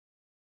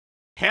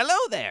Hello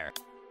there.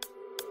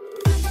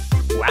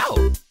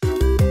 Wow.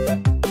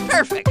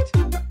 Perfect.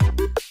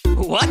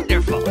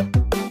 Wonderful.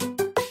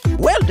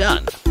 Well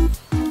done.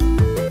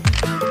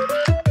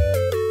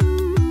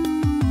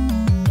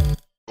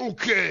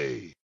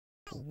 Okay.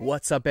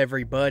 What's up,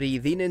 everybody?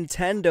 The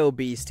Nintendo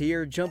Beast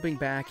here, jumping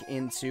back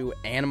into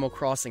Animal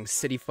Crossing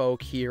City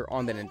Folk here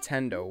on the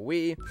Nintendo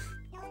Wii.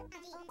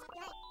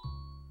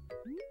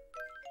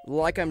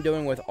 Like I'm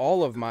doing with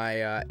all of my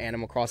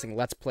Animal Crossing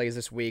Let's Plays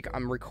this week,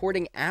 I'm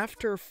recording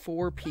after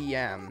 4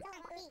 p.m.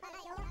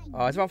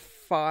 It's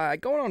about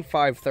going on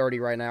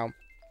 5:30 right now,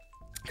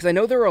 because I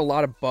know there are a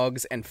lot of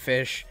bugs and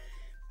fish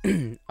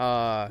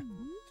that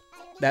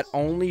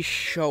only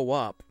show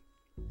up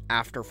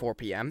after 4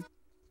 p.m.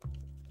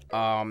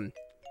 Kind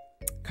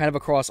of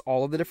across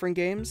all of the different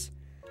games.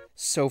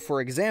 So,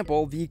 for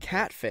example, the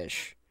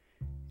catfish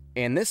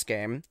in this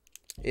game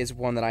is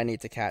one that I need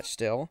to catch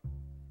still,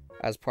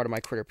 as part of my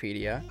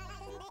Critterpedia.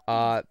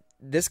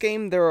 This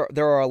game, there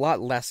are a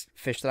lot less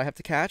fish that I have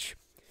to catch.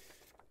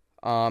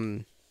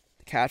 The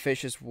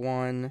catfish is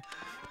one.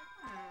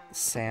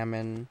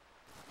 Salmon.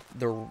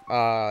 The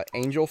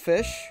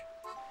angelfish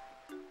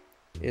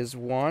is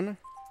one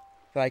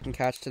that I can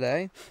catch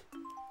today.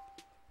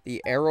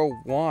 The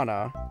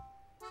AROWANA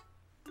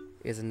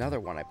is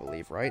another one, I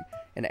believe, right?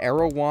 An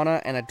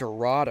AROWANA and a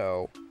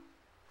Dorado.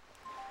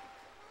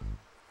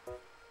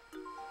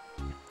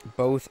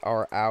 Both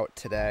are out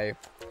today.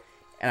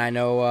 And I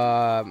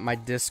know my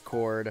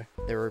Discord,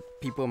 there were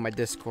people in my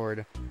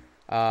Discord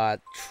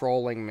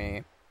trolling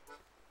me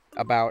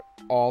about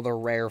all the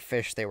rare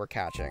fish they were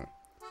catching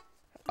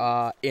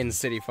in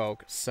City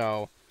Folk.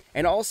 So,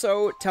 and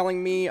also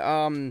telling me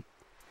kind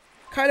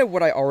of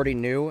what I already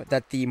knew,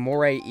 that the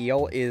Moray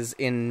eel is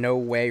in no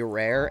way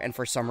rare, and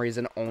for some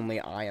reason only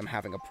I am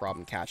having a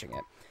problem catching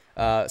it.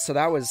 So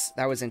that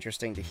was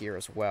interesting to hear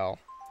as well.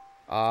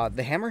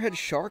 The hammerhead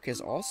shark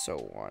is also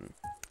one.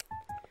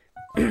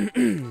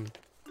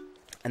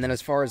 And then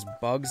as far as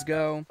bugs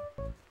go,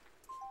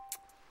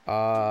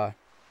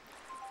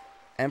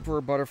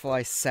 Emperor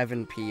Butterfly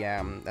 7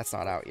 p.m. That's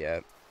not out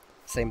yet.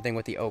 Same thing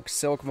with the Oak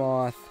Silk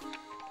Moth.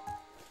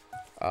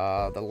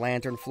 The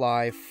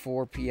Lanternfly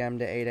 4 p.m.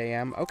 to 8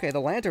 a.m. Okay,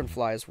 the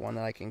Lanternfly is one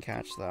that I can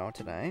catch though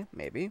today,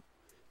 maybe.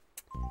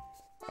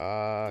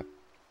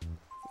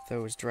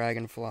 Those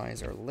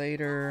dragonflies are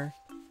later.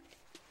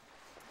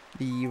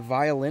 The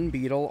violin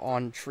beetle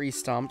on tree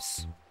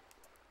stumps.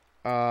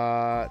 They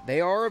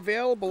are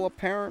available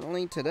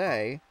apparently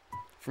today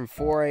from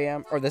 4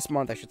 a.m. or this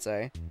month, I should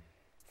say,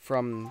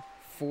 from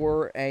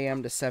 4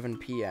 a.m. to 7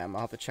 p.m.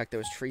 I'll have to check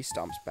those tree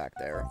stumps back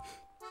there.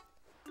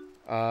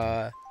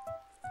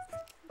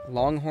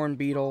 Longhorn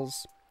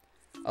beetles,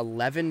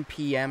 11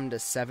 p.m. to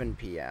 7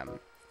 p.m.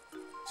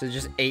 So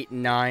just 8,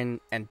 9,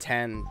 and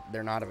 10,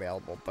 they're not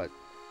available, but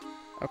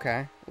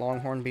okay.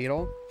 Longhorn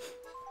beetle.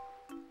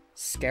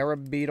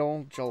 Scarab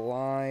beetle,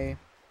 July.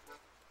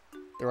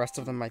 The rest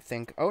of them, I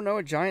think. Oh no,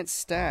 a giant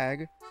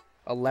stag,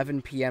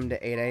 11 p.m.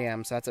 to 8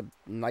 a.m., so that's a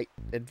night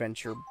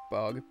adventure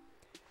bug.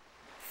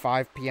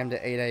 5 p.m.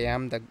 to 8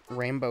 a.m., the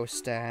rainbow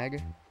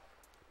stag.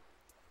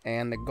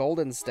 And the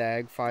golden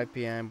stag, 5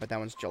 p.m., but that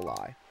one's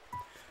July.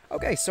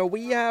 Okay, so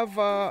we have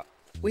our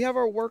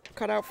work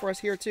cut out for us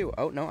here, too.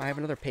 Oh, no, I have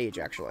another page,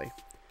 actually.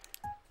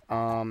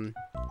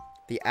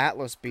 The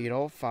Atlas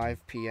beetle,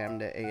 5 p.m.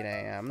 to 8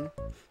 a.m.,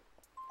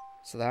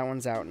 so that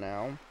one's out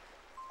now.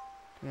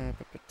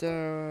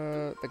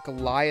 The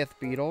Goliath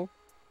beetle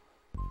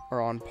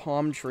are on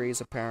palm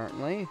trees,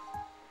 apparently,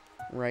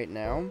 right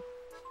now.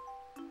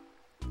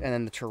 And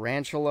then the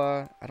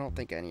tarantula, I don't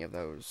think any of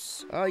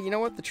those. You know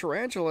what? The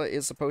tarantula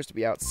is supposed to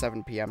be out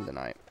 7 p.m.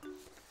 tonight.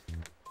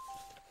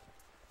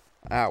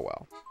 Ah,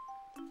 well.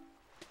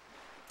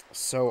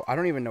 So, I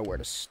don't even know where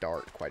to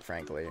start, quite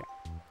frankly.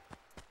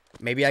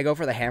 Maybe I go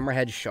for the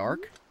hammerhead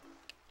shark?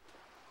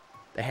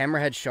 The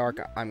hammerhead shark,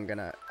 I think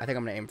I'm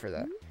gonna aim for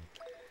that.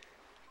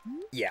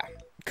 Yeah,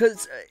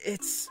 because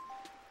it's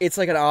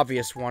like an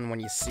obvious one when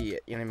you see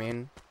it, you know what I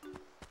mean?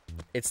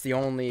 It's the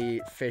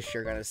only fish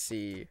you're gonna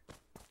see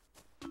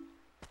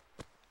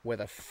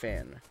with a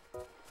fin.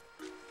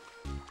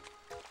 And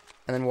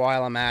then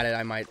while I'm at it,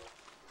 I might,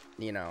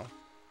 you know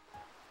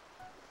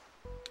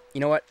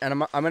what? And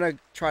I'm gonna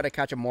try to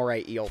catch a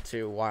moray eel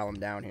too while I'm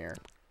down here.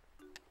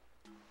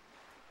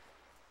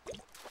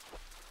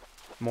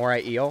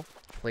 Moray eel,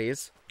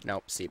 please.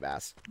 Nope, sea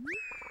bass.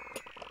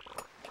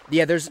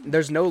 Yeah,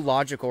 there's no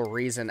logical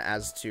reason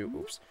as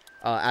to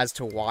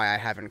why I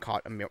haven't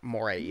caught a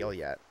moray eel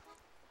yet.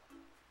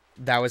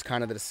 That was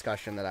kind of the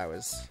discussion that I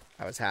was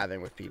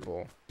having with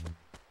people.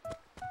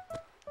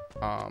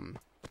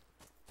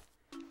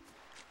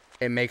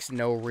 It makes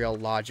no real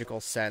logical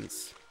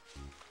sense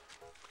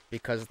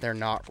because they're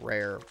not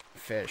rare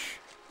fish.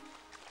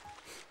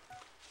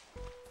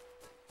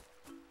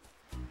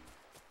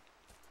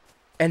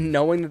 And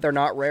knowing that they're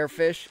not rare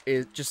fish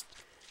is just,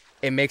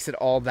 it makes it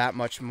all that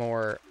much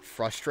more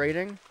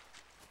frustrating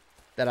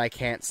that I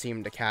can't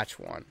seem to catch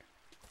one.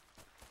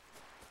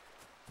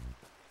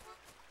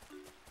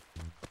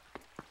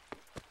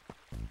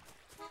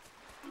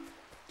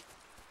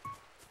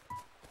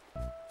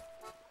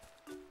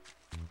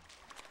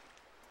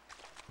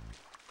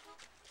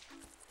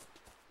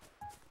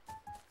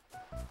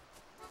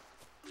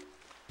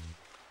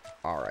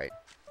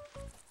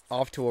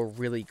 off to a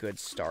really good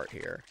start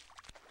here.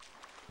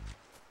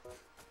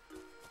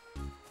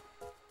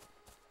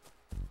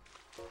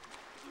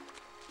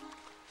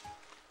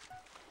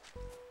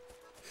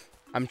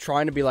 I'm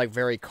trying to be, like,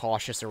 very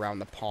cautious around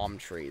the palm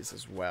trees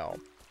as well.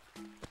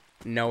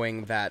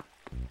 Knowing that,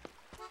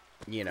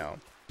 you know,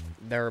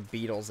 there are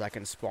beetles that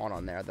can spawn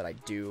on there that I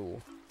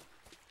do,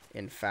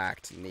 in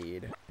fact,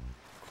 need.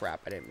 Crap,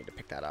 I didn't mean to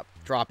pick that up.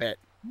 Drop it.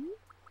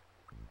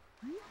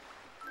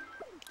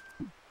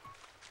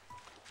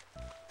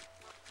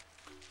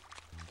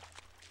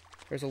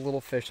 There's a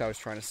little fish I was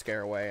trying to scare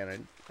away,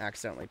 and I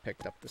accidentally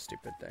picked up the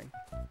stupid thing.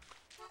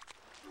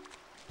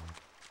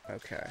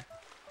 Okay.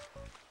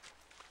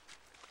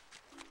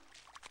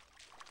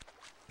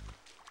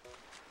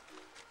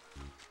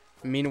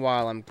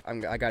 Meanwhile,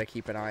 I gotta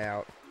keep an eye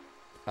out,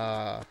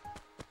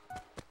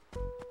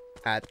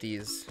 at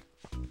these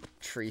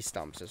tree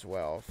stumps as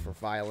well for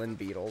violin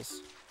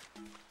beetles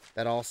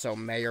that also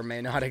may or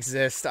may not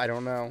exist. I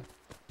don't know.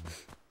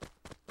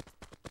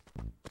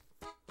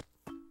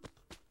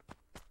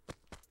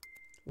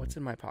 What's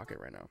in my pocket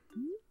right now?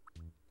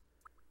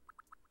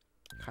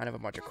 Kind of a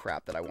bunch of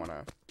crap that I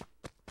wanna...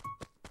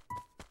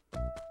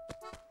 I'm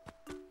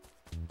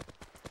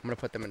gonna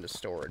put them into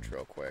storage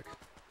real quick.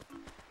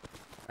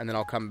 And then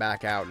I'll come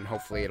back out and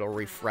hopefully it'll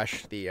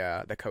refresh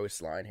the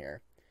coastline here.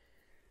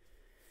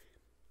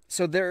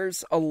 So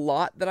there's a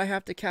lot that I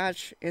have to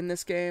catch in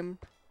this game.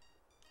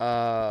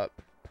 But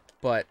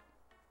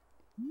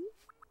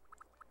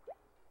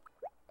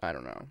I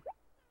don't know.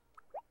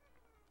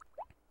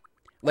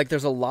 Like,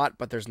 there's a lot,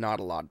 but there's not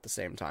a lot at the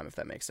same time, if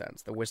that makes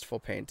sense. The wistful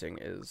painting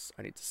is...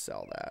 I need to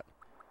sell that.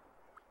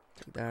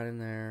 Put that in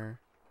there.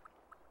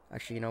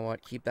 Actually, you know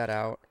what? Keep that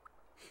out.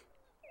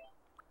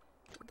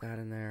 Put that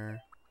in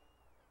there.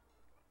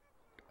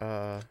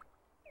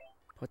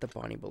 Put the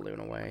bunny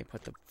balloon away.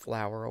 Put the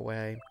flower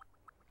away.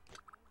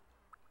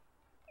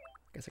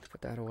 Guess I could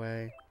put that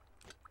away.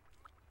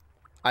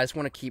 I just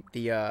want to keep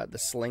the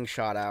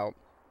slingshot out.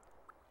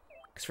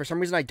 Because for some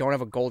reason I don't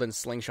have a golden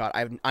slingshot.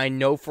 I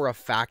know for a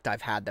fact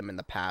I've had them in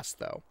the past,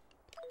 though.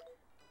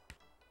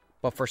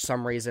 But for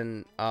some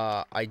reason,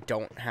 I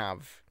don't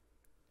have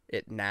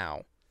it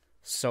now.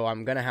 So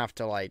I'm gonna have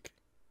to, like,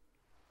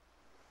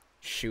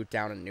 shoot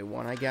down a new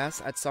one, I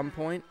guess, at some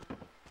point.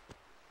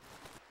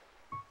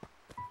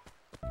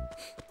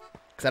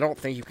 Because I don't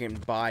think you can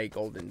buy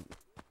golden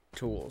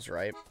tools,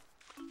 right?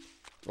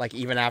 Like,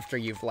 even after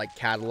you've, like,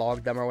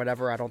 cataloged them or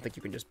whatever, I don't think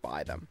you can just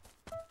buy them.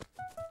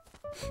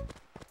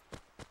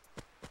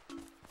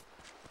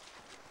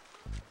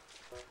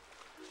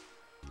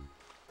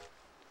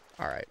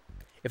 Alright.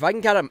 If I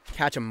can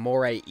catch a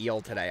Moray eel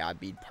today, I'd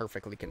be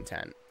perfectly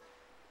content.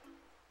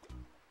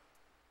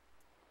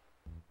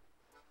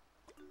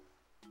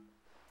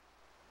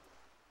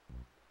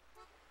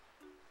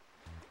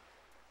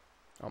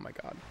 Oh my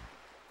god.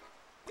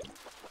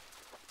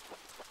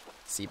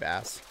 Sea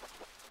bass.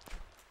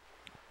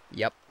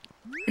 Yep.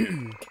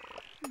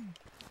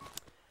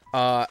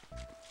 I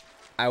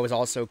was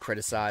also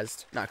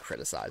criticized. Not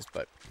criticized,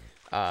 but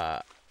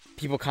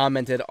people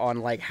commented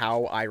on, like,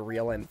 how I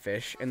reel in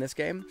fish in this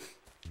game.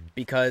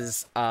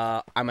 Because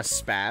I'm a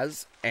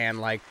spaz, and,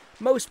 like,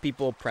 most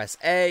people press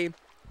A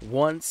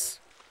once,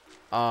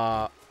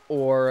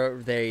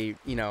 or they,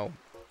 you know,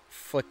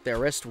 flick their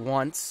wrist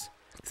once,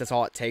 because that's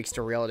all it takes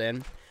to reel it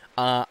in.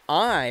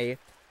 I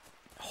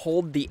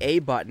hold the A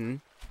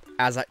button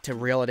to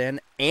reel it in,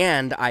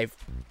 and I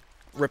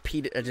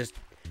just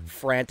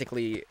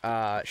frantically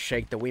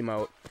shake the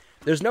Wiimote.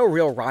 There's no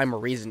real rhyme or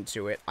reason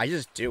to it. I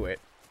just do it.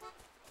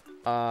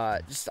 I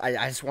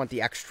just want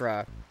the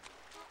extra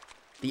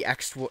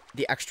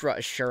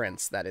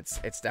assurance that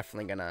it's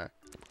definitely gonna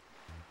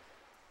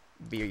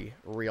be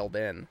reeled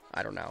in.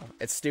 I don't know.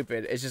 It's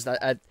stupid. It's just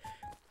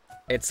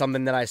it's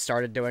something that I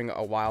started doing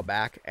a while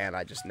back, and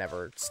I just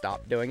never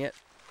stopped doing it,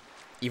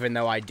 even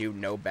though I do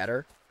know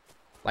better.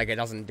 Like, it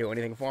doesn't do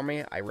anything for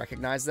me. I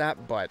recognize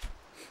that, but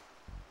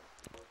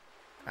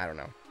I don't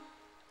know.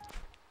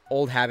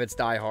 Old habits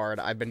die hard.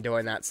 I've been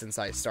doing that since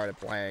I started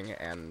playing,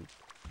 and,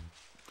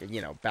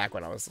 you know, back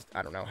when I was,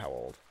 I don't know how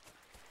old.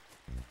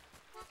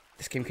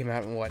 This game came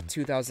out in, what,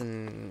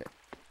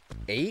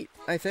 2008,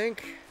 I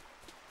think?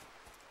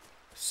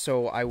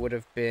 So I would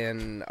have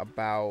been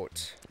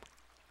about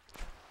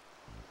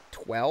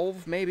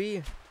 12,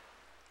 maybe?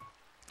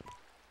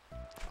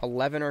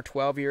 11 or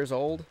 12 years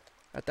old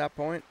at that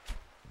point.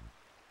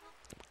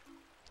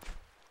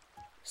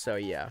 So,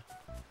 yeah.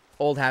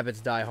 Old habits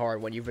die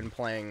hard when you've been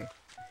playing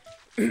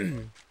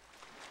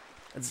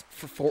it's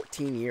for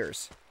 14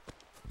 years.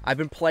 I've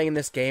been playing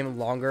this game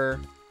longer,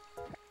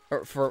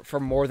 or for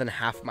more than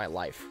half my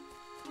life.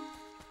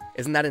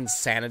 Isn't that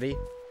insanity?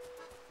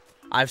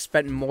 I've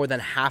spent more than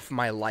half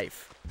my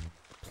life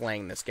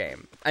playing this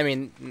game. I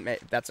mean,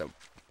 that's a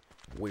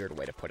weird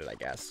way to put it, I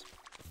guess.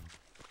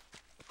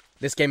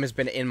 This game has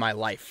been in my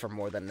life for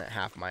more than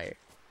half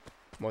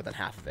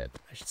of it,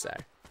 I should say.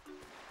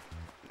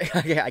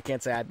 I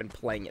can't say I've been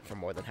playing it for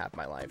more than half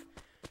my life.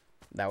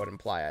 That would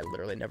imply I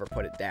literally never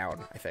put it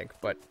down, I think,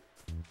 but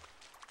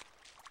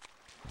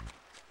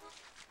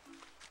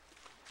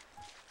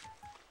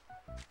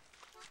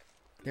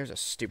There's a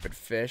stupid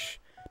fish.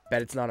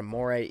 Bet it's not a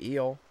moray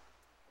eel.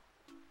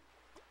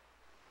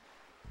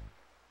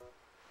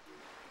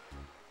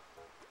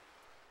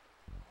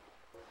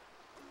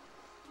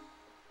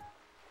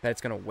 Bet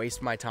it's gonna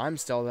waste my time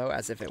still, though,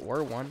 as if it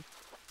were one.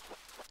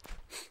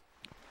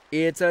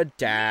 It's a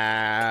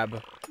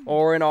dab.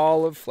 Or an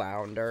olive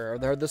flounder.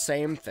 They're the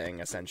same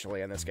thing,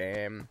 essentially, in this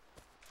game.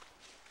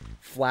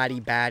 Flatty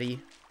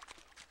batty.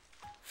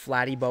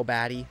 Flatty bo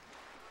batty.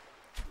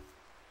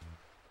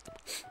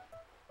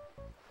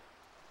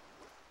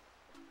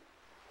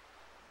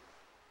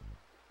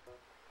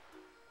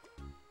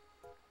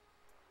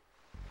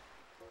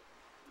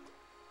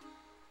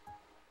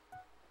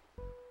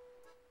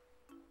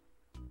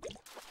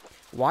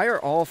 Why are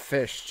all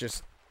fish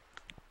just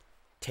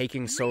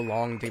taking so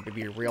long to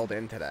be reeled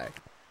in today?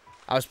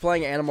 I was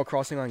playing Animal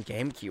Crossing on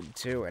GameCube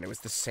too, and it was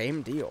the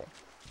same deal.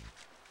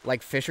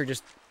 Like, fish are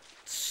just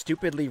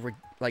stupidly,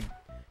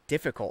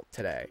 difficult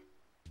today.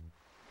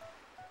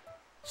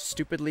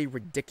 Stupidly,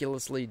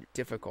 ridiculously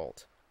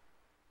difficult.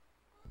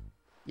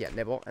 Yeah,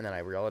 nibble, and then I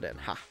reel it in.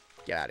 Ha!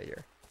 Get out of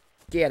here.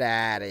 Get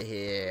out of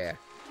here.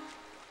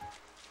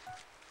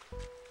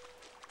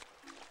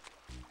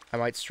 I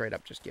might straight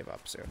up just give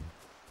up soon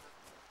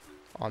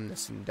on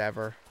this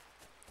endeavor.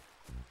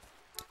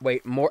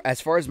 Wait, as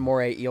far as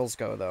moray eels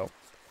go, though,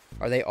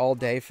 are they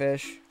all-day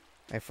fish?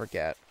 I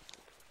forget.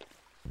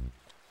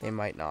 They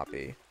might not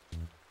be.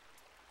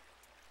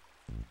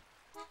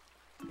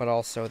 But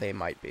also, they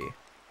might be.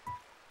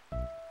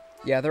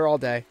 Yeah, they're all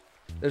day.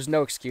 There's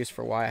no excuse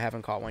for why I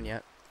haven't caught one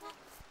yet.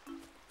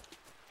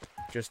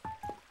 Just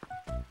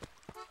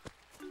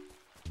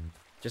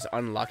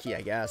unlucky,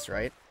 I guess,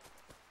 right?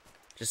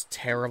 Just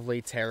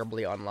terribly,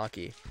 terribly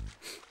unlucky.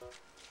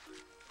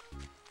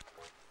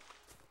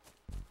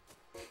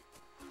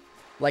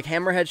 Like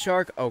hammerhead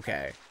shark?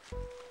 Okay.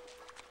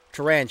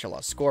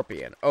 Tarantula,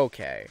 scorpion?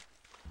 Okay.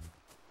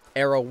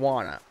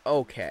 Arowana?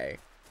 Okay.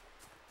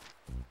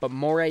 But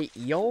moray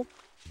eel?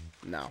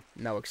 No.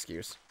 No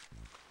excuse.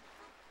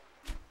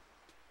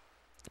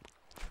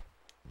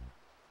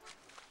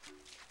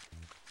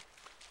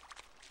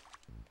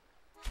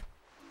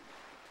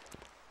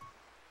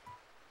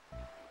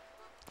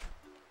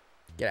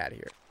 Get out of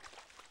here.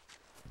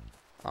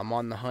 I'm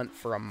on the hunt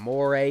for a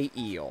moray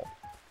eel.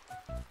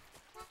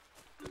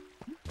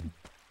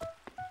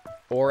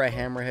 Or a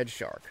hammerhead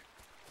shark.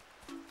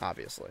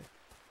 Obviously.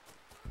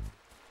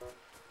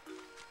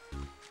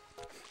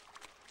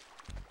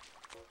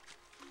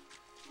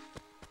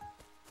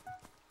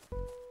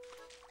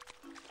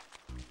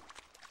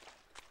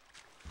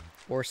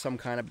 Or some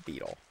kind of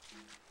beetle.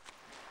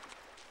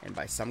 And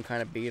by some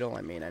kind of beetle,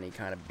 I mean any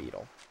kind of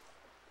beetle.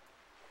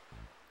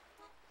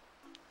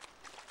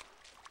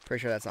 Pretty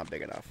sure that's not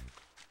big enough.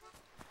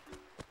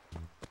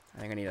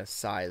 I think I need a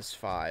size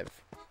 5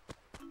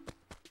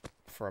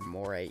 for a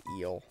moray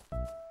eel.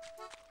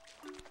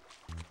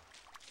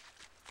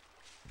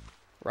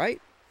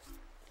 Right?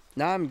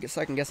 Now I'm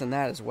second guessing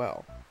that as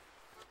well.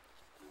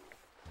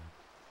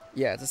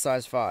 Yeah, it's a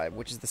size 5,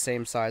 which is the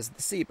same size as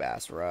the sea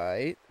bass,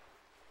 right?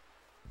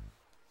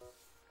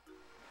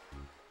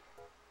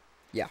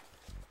 Yeah.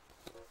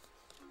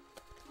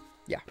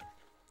 Yeah.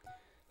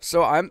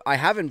 So I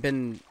haven't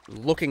been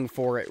looking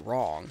for it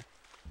wrong,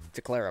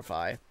 to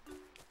clarify.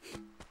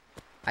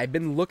 I've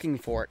been looking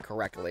for it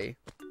correctly.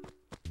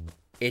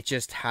 It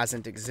just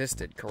hasn't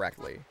existed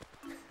correctly.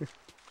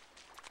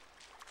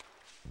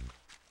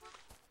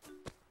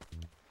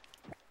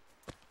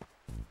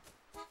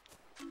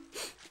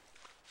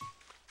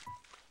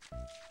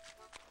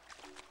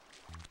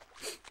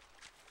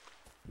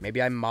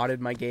 Maybe I modded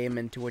my game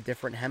into a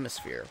different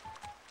hemisphere.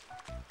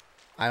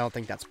 I don't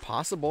think that's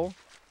possible.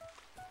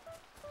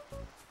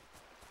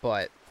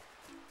 But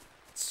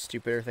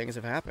stupider things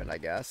have happened, I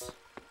guess.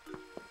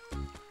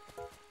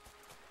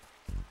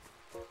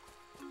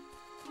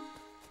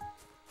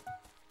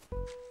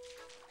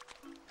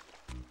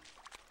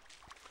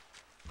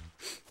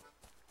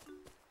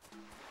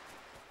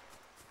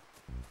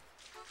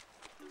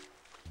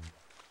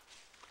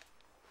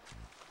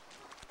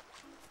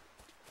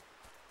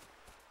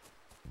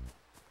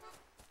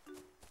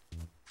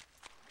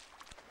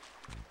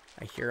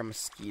 I hear a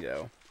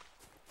mosquito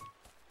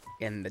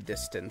in the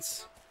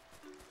distance.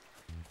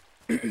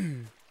 How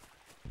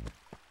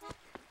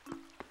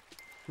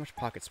much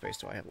pocket space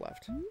do I have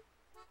left?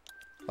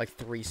 Like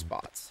 3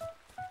 spots.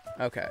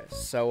 Okay,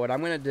 so what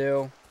I'm gonna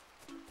do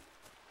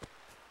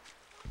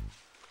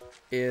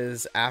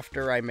is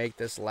after I make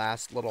this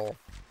last little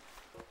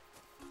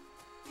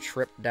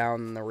trip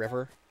down the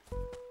river,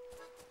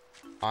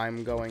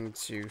 I'm going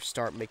to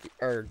start making,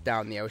 or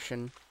down the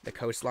ocean, the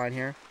coastline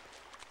here.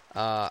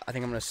 I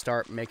think I'm gonna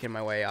start making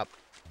my way up,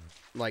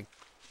 like,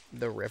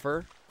 the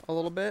river a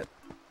little bit.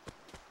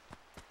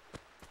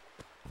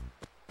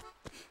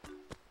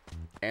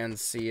 And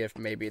see if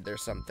maybe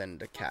there's something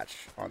to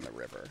catch on the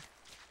river.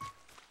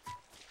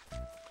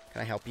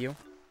 Can I help you?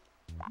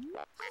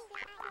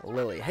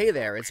 Lily. Hey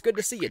there, it's good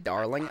to see you,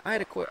 darling. I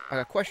had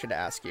a question to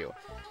ask you.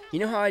 You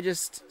know how I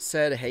just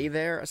said hey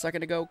there a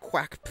second ago?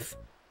 Quack. Pff.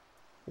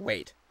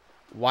 Wait.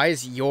 Why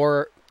is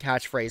your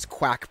catchphrase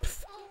quack?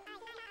 Pth?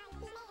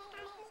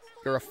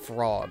 You're a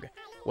frog.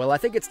 Well, I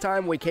think it's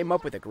time we came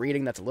up with a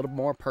greeting that's a little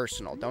more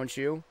personal, don't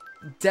you?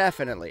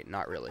 Definitely.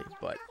 Not really,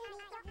 but...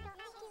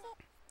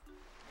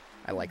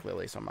 I like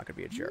Lily, so I'm not gonna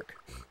be a jerk.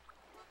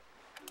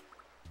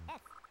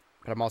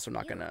 But I'm also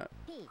not gonna...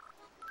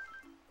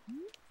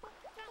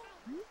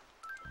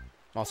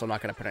 I'm also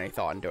not gonna put any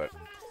thought into it.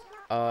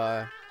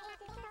 I'm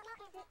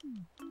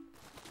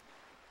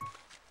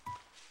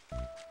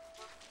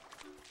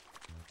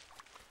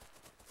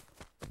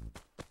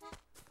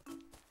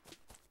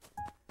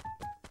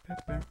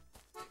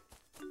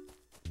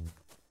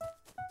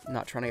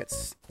not trying to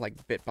get,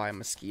 like, bit by a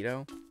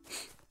mosquito.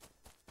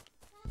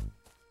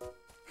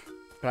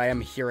 But I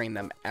am hearing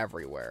them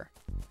everywhere.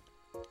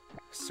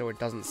 So it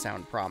doesn't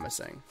sound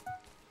promising.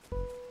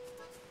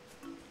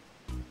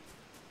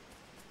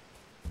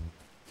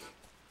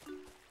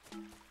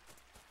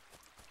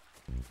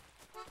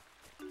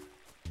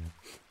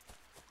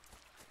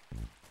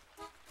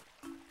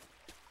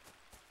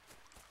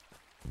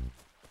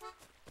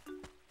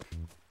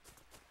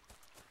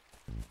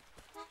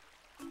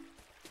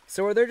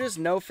 So are there just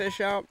no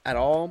fish out at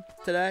all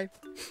today?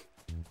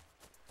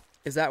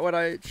 Is that what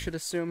I should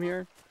assume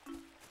here?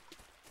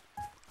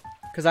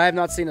 Because I have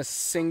not seen a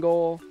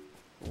single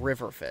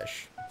river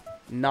fish.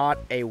 Not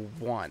a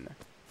one.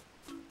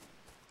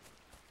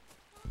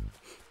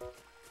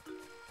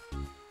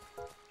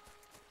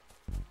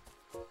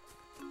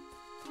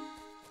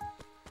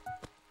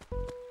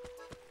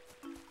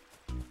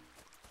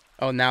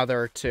 Oh, now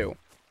there are two.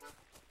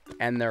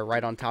 And they're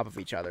right on top of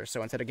each other.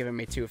 So instead of giving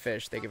me two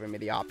fish, they're giving me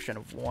the option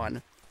of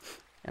one.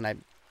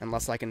 And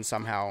unless I can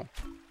somehow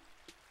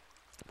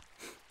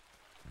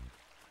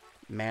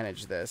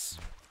manage this.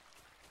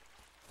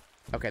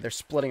 Okay, they're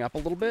splitting up a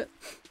little bit.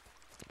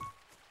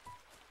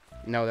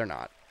 No, they're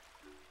not.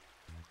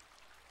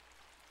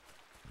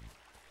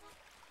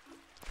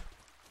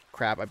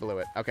 Crap, I blew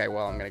it. Okay,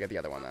 well, I'm gonna get the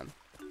other one then.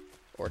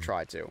 Or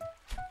try to.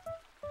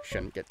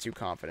 Shouldn't get too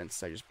confident,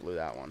 so I just blew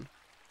that one.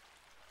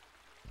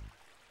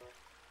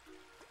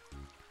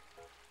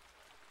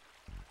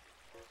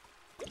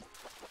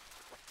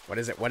 What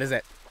is it? What is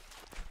it?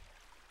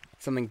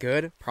 Something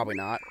good? Probably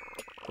not.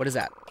 What is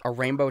that? A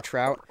rainbow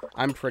trout?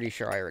 I'm pretty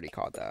sure I already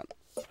caught that.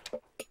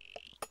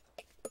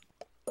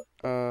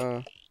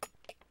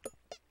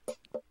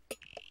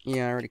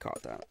 Yeah, I already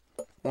caught that.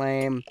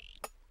 Lame.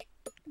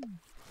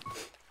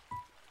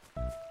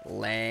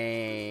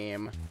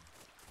 Lame.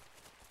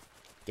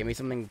 Give me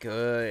something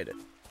good.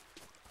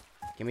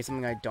 Give me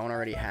something I don't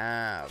already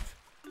have.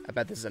 I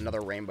bet this is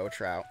another rainbow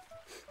trout.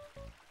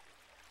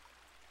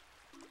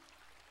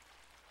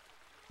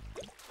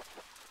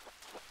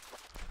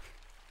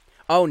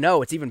 Oh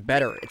no, it's even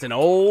better. It's an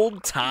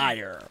old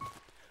tire.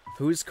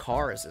 Whose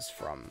car is this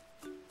from?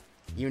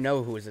 You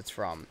know whose it's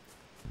from.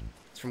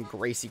 It's from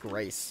Gracie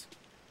Grace.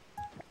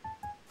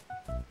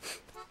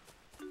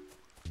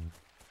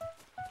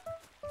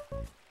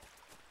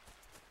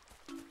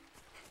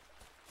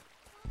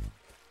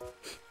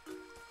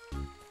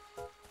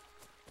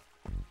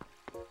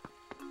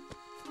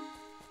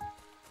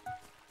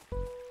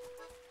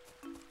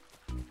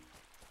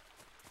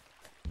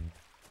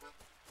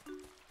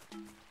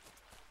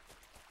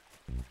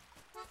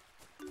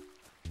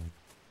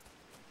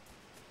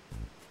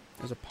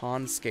 There's a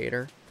pond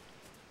skater.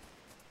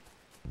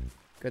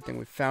 Good thing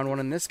we found one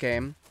in this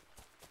game.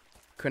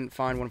 Couldn't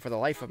find one for the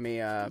life of me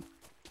on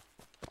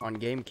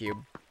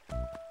GameCube.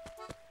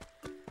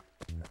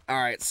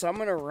 Alright, so I'm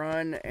gonna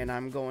run and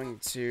I'm going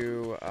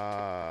to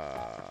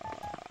I'm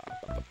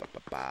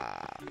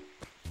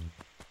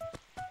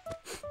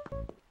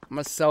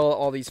gonna sell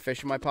all these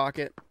fish in my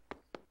pocket.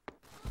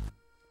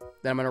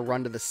 Then I'm gonna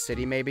run to the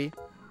city maybe.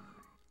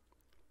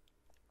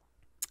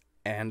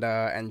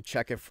 And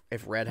check if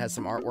Red has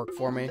some artwork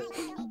for me.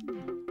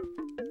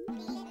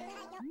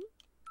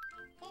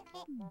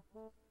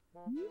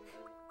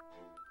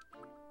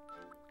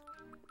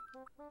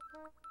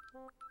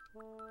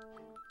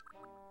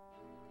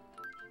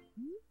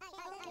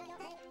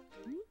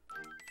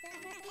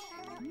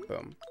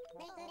 Boom.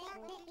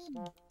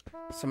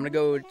 So I'm gonna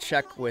go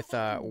check with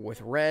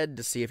Red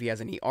to see if he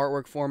has any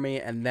artwork for me,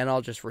 and then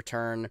I'll just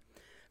return.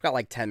 I've got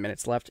like 10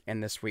 minutes left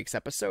in this week's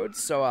episode,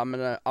 so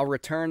I'll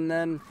return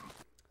then.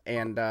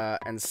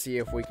 And see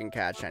if we can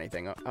catch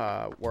anything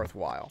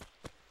worthwhile.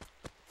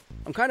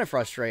 I'm kind of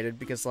frustrated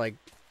because like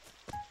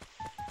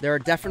there are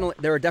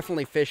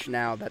definitely fish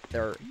now that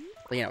they're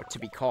to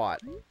be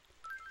caught.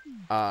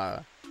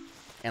 And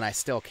I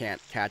still can't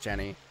catch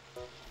any.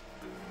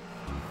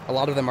 A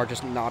lot of them are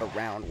just not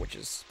around, which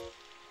is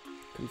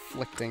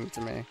conflicting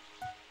to me.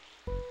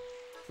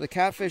 The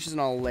catfish is in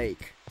a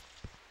lake.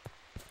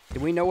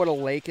 Do we know what a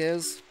lake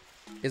is?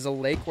 Is a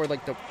lake where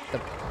like the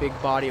big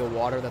body of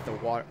water that the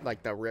water like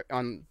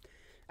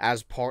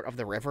as part of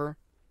the river?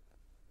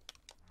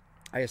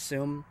 I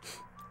assume.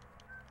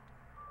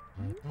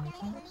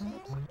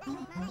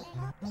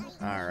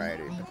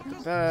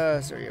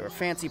 Alrighty. So your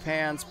fancy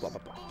pants, blah blah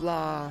blah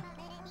blah.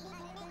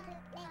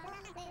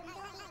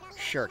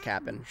 Sure,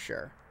 Captain,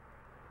 sure.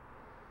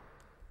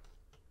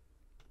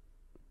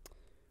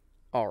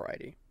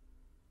 Alrighty.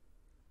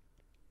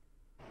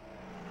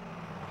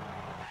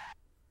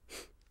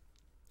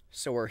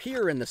 So we're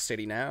here in the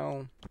city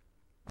now.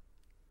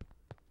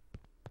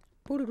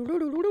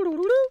 Alrighty,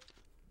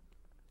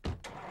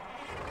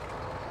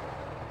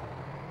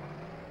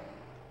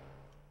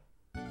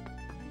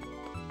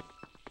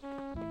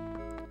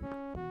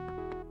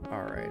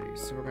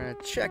 so we're gonna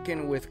check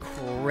in with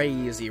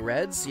Crazy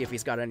Red, see if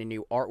he's got any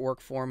new artwork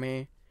for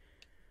me.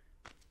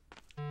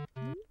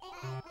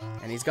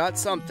 And he's got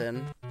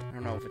something. I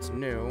don't know if it's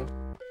new.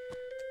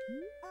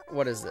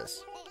 What is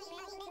this?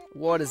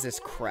 What is this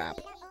crap?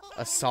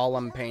 A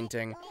solemn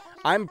painting.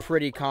 I'm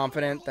pretty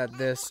confident that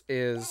this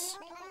is...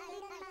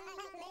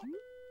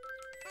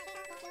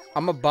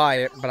 I'm gonna buy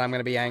it, but I'm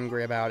gonna be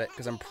angry about it,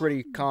 because I'm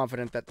pretty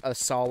confident that a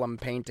solemn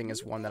painting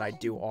is one that I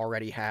do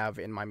already have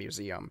in my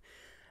museum.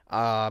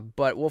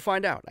 But we'll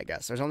find out, I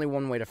guess. There's only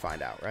one way to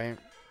find out, right?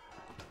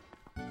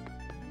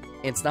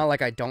 It's not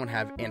like I don't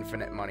have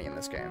infinite money in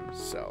this game,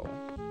 so...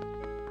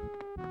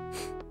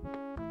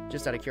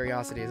 Just out of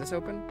curiosity, is this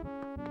open?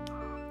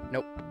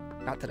 Nope,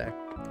 not today.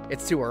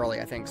 It's too early,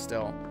 I think,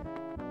 still.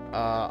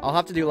 I'll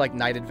have to do, like,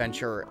 night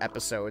adventure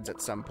episodes at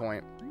some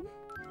point.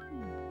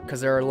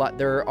 Because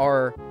there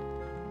are...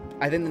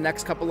 I think the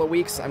next couple of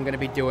weeks, I'm going to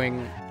be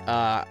doing,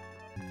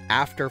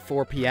 after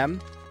 4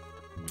 p.m.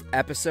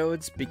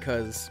 episodes,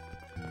 because,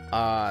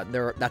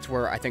 that's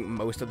where I think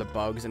most of the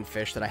bugs and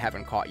fish that I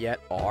haven't caught yet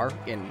are,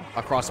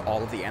 across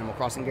all of the Animal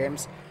Crossing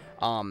games.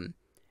 And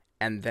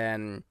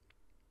then...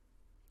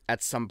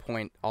 At some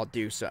point, I'll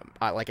do some,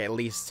 like, at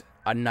least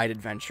a night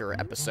adventure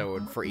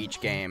episode for each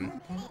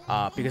game,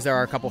 because there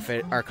are a couple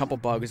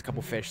bugs, a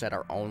couple fish that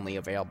are only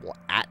available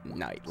at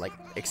night, like,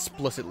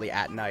 explicitly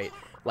at night,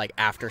 like,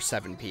 after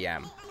 7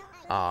 p.m.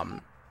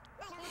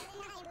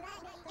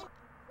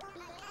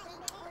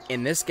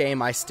 In this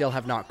game, I still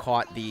have not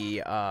caught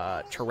the,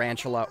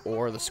 tarantula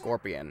or the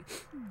scorpion.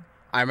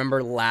 I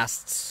remember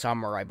last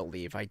summer, I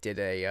believe, I did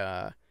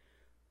a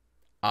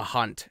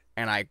hunt,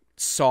 and I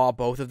saw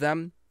both of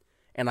them,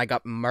 and I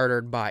got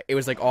murdered by... It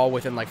was, like, all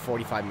within, like,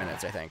 45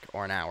 minutes, I think,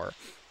 or an hour.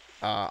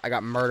 I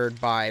got murdered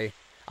by...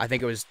 I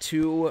think it was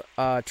 2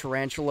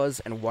 tarantulas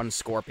and 1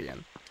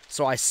 scorpion.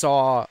 So I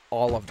saw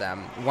all of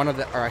them.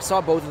 I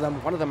saw both of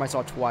them. One of them I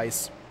saw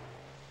twice.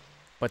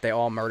 But they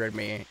all murdered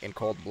me in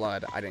cold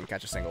blood. I didn't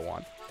catch a single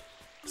one.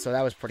 So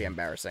that was pretty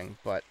embarrassing,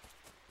 but...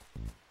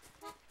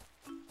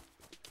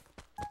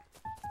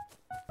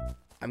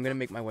 I'm gonna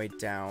make my way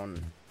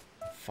down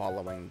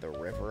following the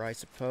river, I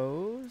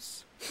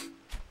suppose.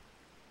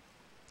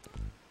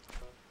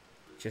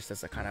 Just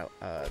as a kind of,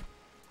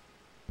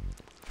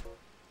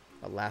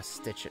 a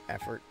last-ditch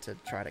effort to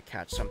try to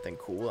catch something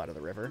cool out of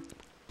the river.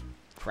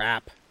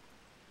 Crap.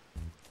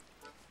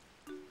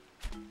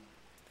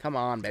 Come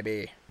on,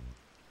 baby.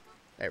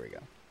 There we go.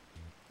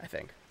 I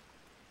think.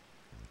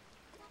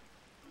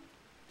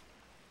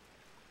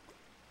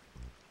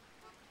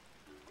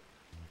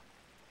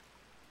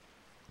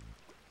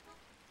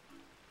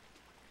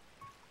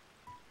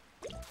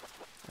 I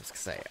was gonna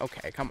say,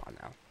 okay, come on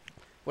now.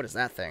 What is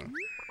that thing?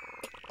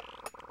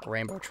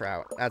 Rainbow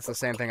trout. That's the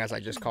same thing as I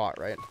just caught,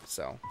 right?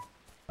 So,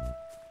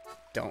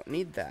 don't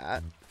need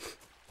that.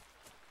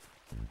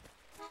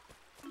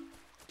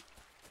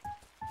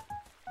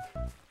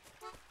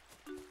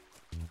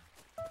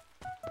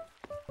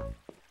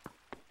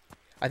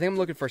 I think I'm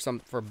looking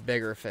for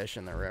bigger fish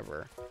in the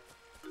river.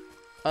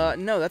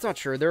 No, that's not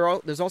true.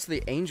 There's also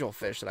the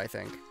angelfish that I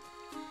think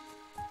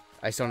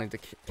I still need to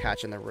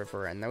catch in the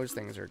river, and those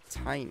things are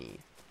tiny.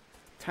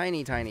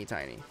 Tiny, tiny,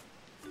 tiny.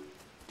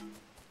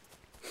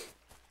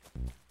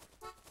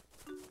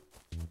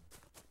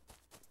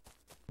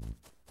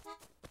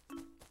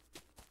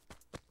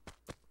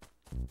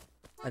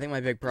 I think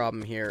my big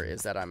problem here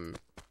is that I'm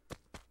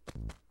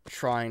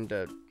trying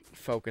to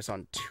focus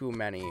on too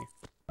many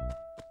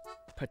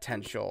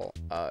potential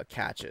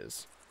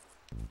catches.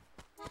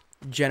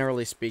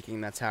 Generally speaking,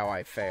 that's how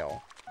I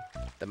fail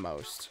the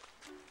most.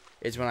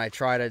 Is when I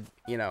try to,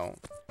 you know,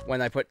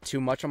 when I put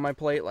too much on my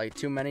plate, like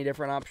too many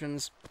different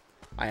options,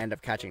 I end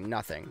up catching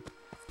nothing.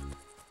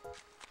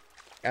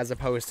 As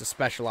opposed to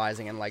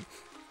specializing and, like,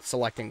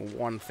 selecting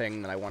one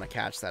thing that I want to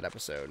catch that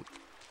episode.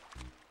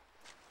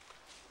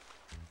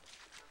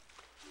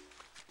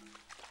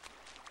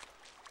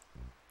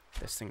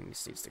 This thing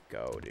just needs to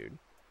go, dude.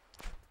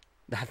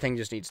 That thing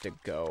just needs to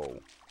go.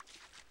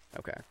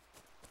 Okay.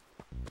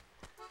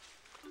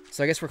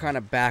 So I guess we're kind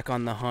of back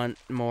on the hunt,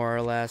 more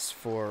or less,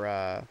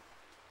 for,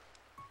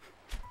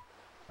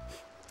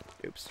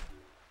 oops.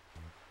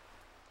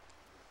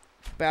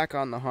 Back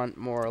on the hunt,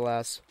 more or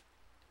less,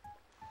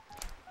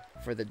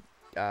 for the,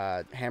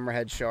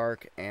 hammerhead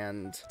shark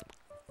and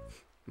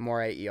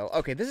moray eel.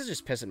 Okay, this is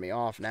just pissing me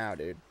off now,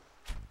 dude.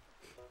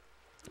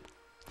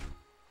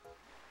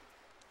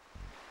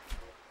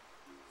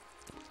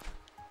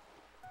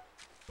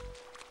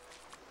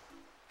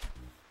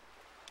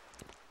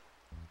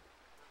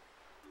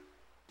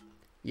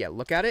 Yeah,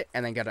 look at it,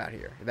 and then get out of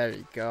here. There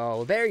you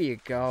go. There you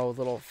go,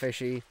 little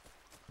fishy.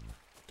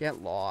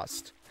 Get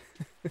lost.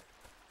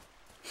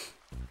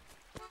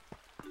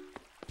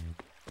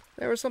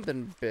 There was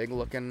something big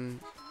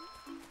looking.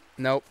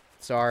 Nope.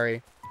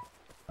 Sorry.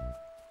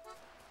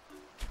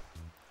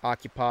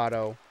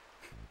 Occupado.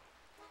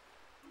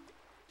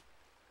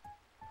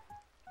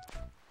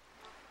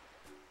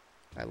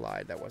 I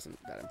lied. That wasn't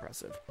that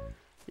impressive.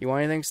 You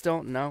want anything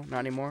still? No? Not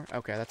anymore?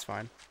 Okay, that's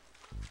fine.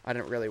 I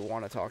didn't really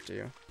want to talk to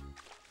you.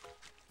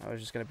 I was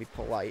just going to be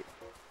polite.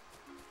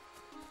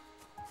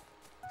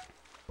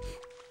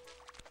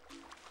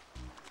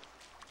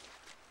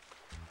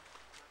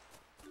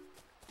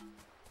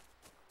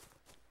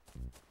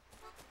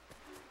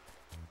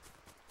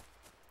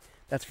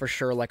 That's for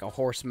sure like a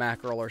horse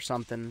mackerel or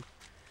something.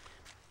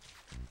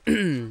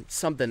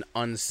 Something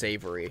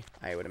unsavory,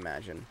 I would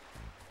imagine.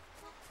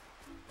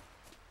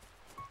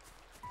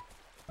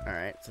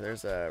 Alright, so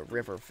there's a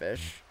river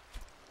fish.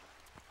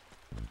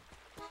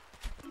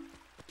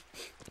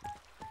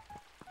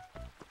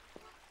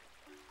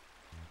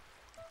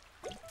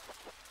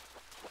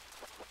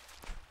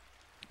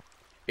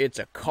 It's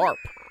a carp.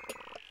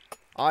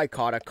 I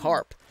caught a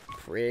carp.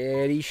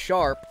 Pretty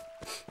sharp.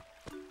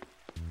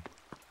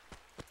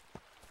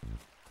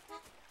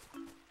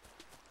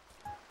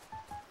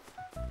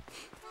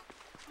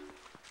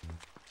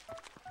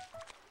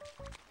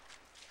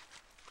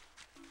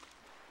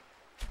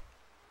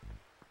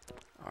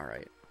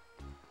 Alright.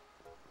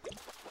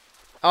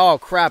 Oh,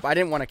 crap. I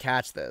didn't want to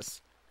catch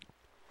this.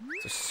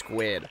 It's a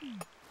squid.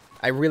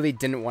 I really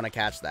didn't want to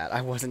catch that.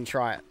 I wasn't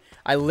trying.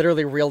 I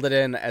literally reeled it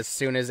in as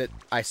soon as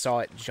I saw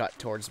it jut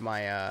towards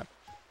my,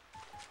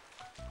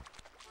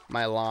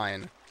 my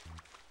line.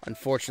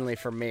 Unfortunately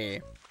for me,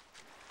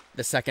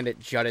 the second it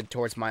jutted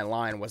towards my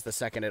line was the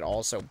second it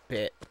also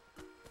bit.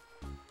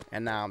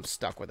 And now I'm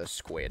stuck with a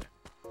squid.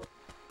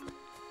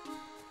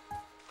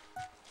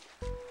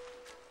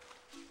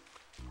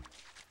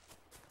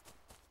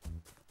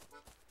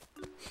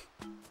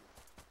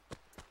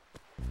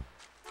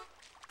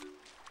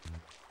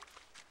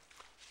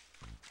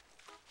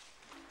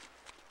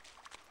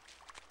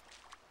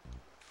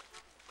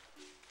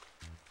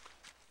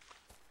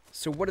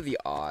 So what are the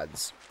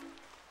odds?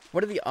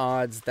 What are the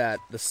odds that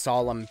the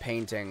solemn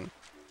painting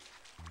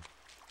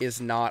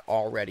is not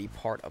already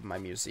part of my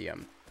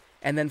museum?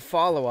 And then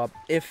follow up,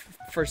 if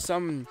for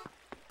some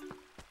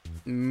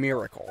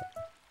miracle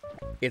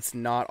it's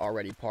not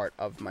already part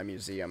of my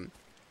museum,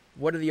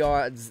 what are the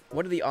odds?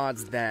 What are the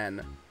odds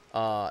then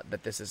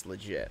that this is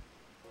legit?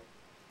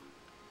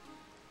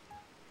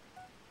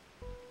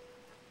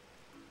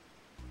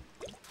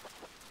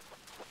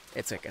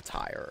 It's like a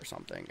tire or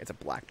something. It's a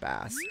black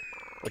bass,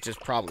 which is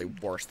probably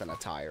worse than a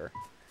tire.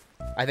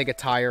 I think a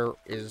tire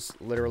is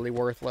literally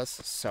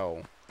worthless,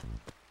 so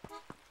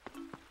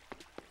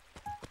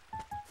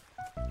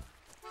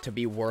to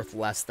be worth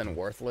less than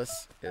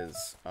worthless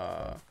is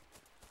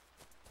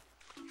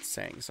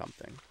saying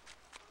something.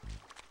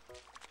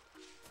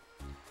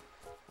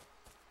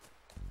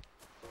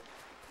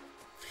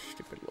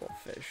 Stupid little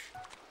fish.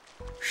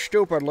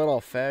 Stupid little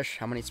fish.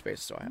 How many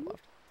spaces do I have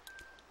left?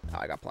 Oh,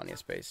 I got plenty of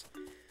space.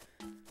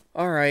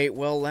 Alright,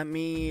 well, let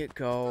me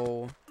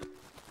go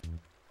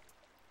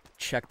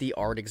check the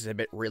art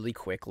exhibit really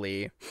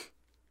quickly.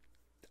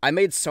 I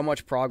made so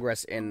much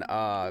progress in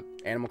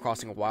Animal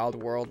Crossing Wild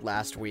World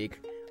last week,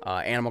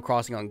 Animal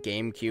Crossing on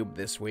GameCube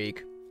this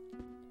week,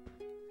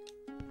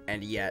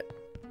 and yet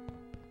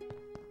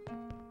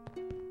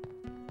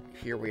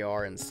here we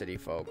are in City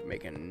Folk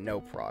making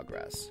no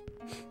progress.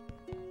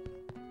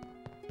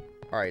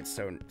 Alright,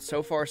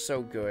 so far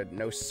so good.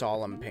 No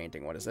solemn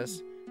painting. What is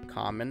this?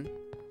 Common.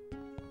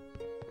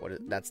 What is,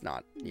 that's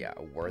not, yeah,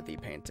 a worthy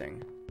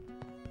painting.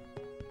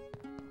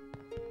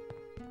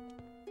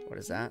 What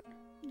is that?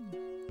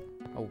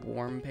 A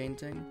warm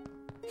painting?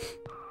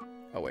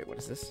 Oh, wait, what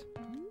is this?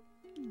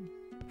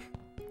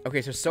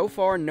 Okay, so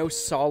far, no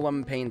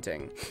solemn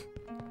painting.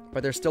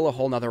 But there's still a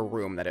whole nother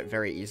room that it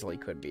very easily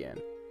could be in.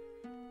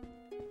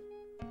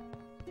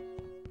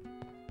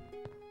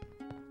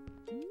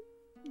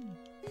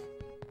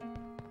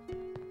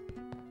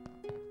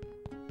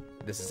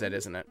 This is it,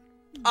 isn't it?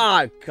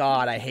 Ah, oh,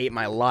 God, I hate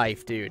my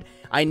life, dude.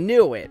 I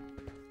knew it.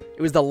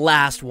 It was the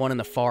last one in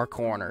the far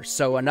corner,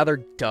 so another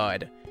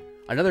dud.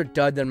 Another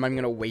dud that I'm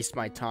going to waste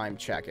my time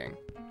checking.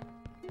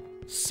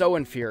 So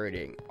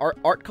infuriating.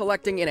 Art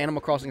collecting in Animal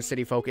Crossing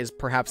City Folk is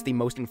perhaps the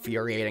most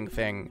infuriating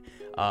thing,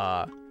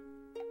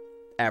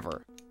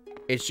 ever.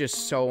 It's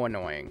just so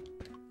annoying.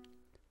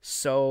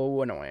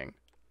 So annoying.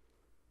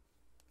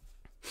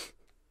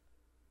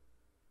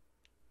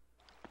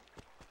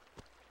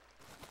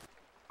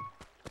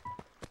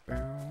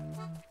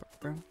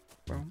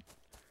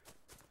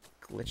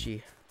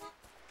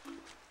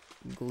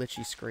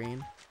 Glitchy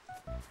screen.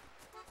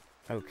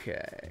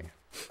 Okay.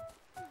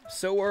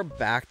 So we're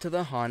back to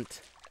the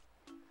hunt.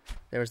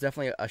 There was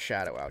definitely a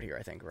shadow out here,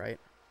 I think, right?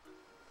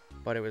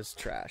 But it was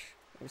trash.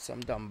 It was some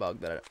dumb bug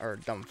that or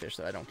dumb fish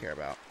that I don't care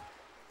about.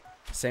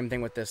 Same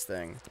thing with this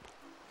thing.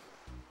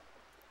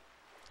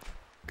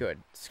 Good.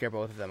 Scare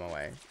both of them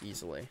away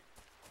easily.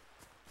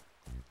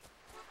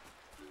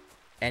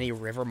 Any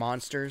river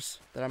monsters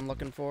that I'm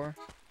looking for?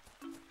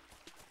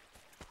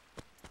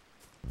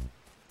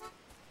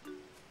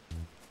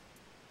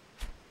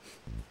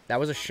 That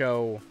was a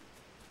show,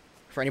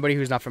 for anybody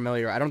who's not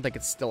familiar, I don't think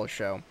it's still a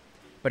show,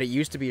 but it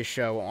used to be a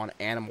show on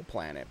Animal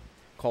Planet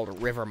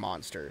called River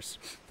Monsters.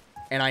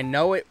 And I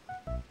know it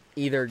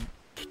either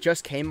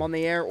just came on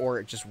the air or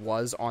it just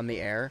was on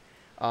the air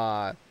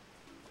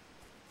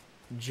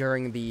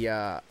during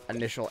the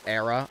initial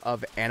era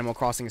of Animal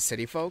Crossing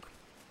City Folk.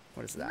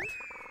 What is that?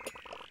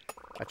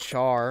 A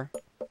char.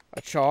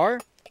 A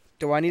char?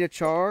 Do I need a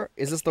char?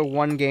 Is this the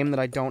one game that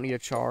I don't need a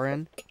char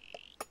in?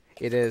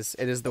 It is.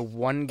 It is the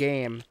one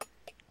game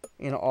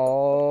in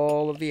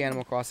all of the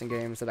Animal Crossing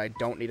games that I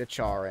don't need a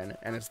char in,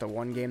 and it's the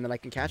one game that I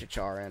can catch a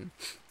char in.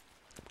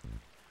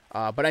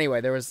 But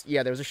anyway, there was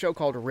a show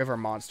called River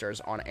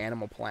Monsters on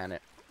Animal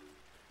Planet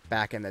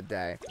back in the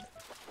day,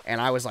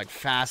 and I was like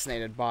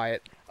fascinated by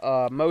it,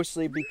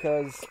 mostly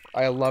because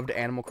I loved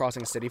Animal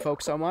Crossing City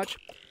Folk so much,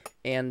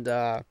 and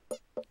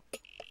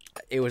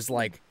it was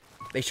like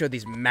they showed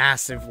these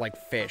massive like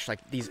fish, like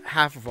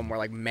half of them were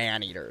like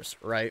man-eaters,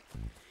 right?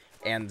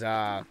 And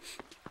I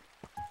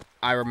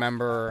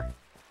remember,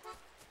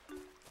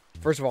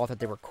 first of all, I thought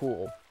they were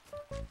cool,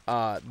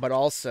 but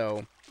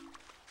also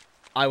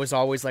I was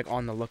always like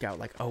on the lookout,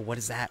 like, oh, what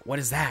is that? What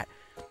is that?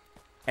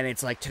 And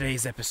it's like,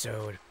 today's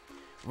episode,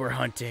 we're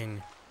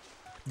hunting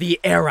the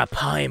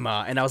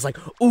Arapaima, and I was like,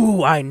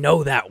 ooh, I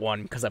know that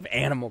one because of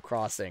Animal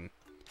Crossing.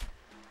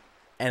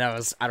 And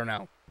I don't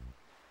know,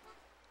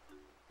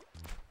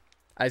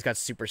 I just got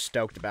super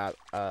stoked about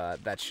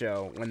that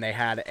show when they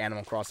had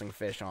Animal Crossing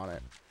fish on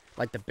it.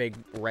 Like the big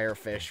rare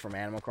fish from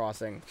Animal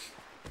Crossing.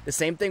 The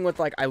same thing with,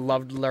 like, I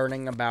loved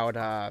learning about,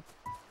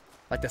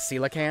 like, the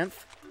coelacanth.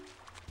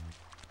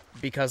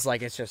 Because,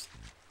 like, it's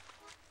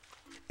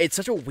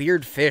such a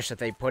weird fish that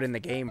they put in the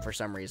game for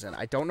some reason.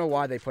 I don't know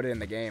why they put it in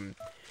the game.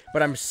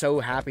 But I'm so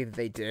happy that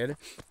they did.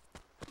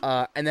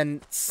 And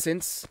then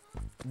since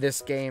I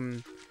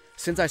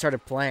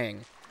started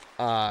playing,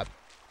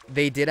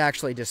 they did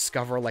actually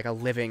discover, like, a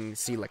living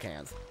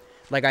coelacanth.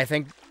 Like, I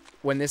think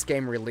when this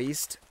game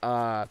released,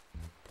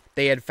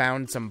 they had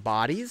found some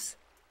bodies,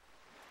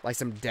 like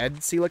some dead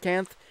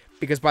coelacanth,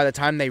 because by the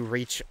time they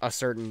reach a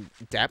certain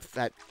depth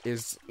that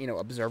is, you know,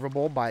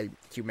 observable by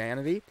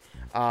humanity,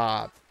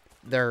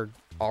 they're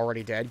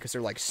already dead because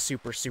they're like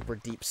super, super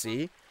deep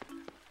sea.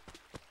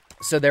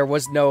 So there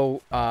was no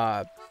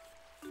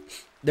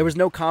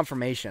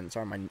confirmation.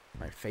 Sorry,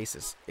 my face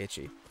is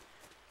itchy.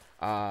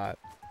 But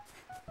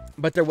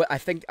I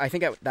think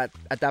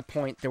at that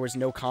point there was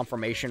no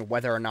confirmation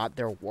whether or not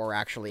there were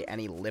actually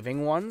any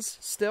living ones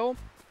still.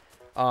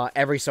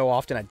 Every so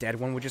often, a dead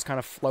one would just kind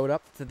of float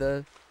up to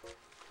the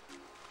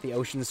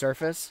ocean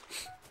surface,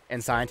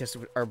 and scientists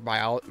or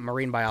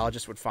marine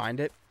biologists would find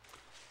it.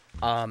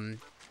 But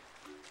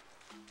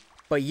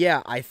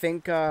yeah, I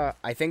think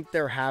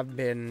there have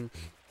been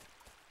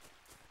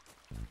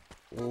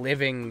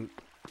living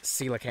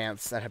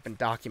coelacanths that have been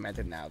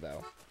documented now,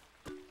 though.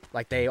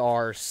 Like, they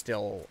are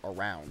still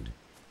around,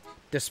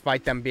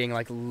 despite them being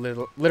like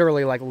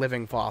literally like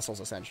living fossils,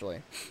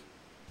 essentially.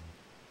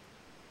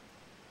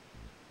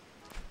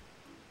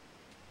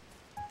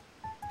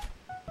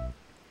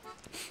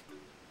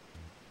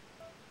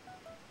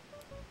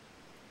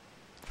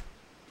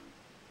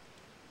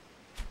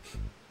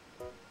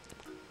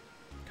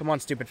 Come on,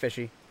 stupid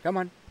fishy. Come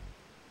on.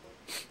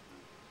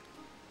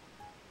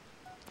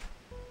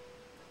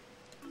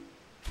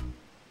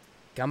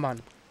 Come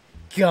on.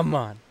 Come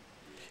on.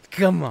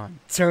 Come on.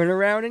 Turn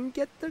around and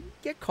get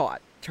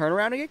caught. Turn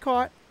around and get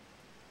caught.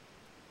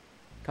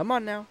 Come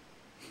on now.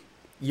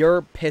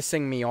 You're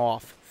pissing me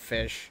off,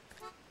 fish.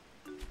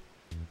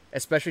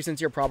 Especially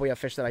since you're probably a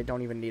fish that I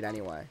don't even need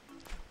anyway.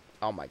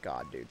 Oh my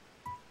god, dude.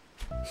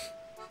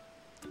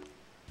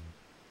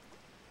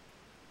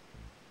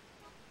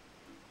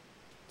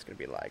 It's gonna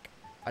be like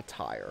a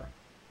tire.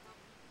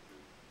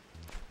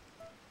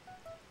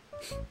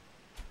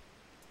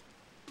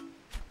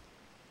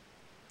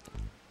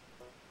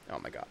 Oh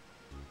my god.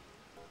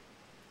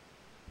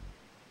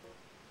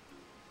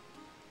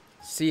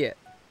 See it.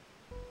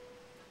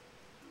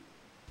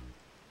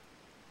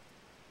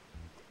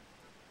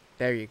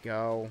 There you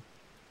go.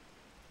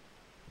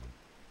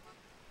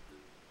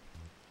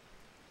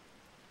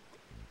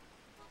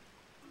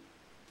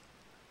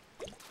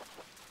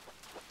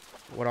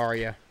 What are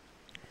you?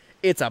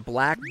 It's a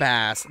black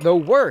bass, the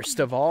worst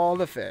of all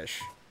the fish.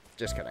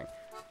 Just kidding.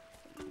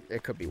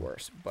 It could be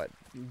worse, but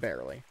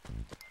barely.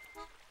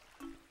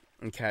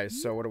 Okay,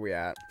 so what are we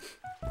at?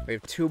 We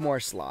have 2 more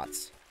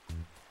slots.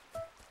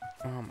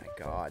 Oh my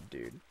god,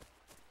 dude.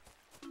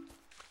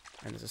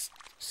 And there's a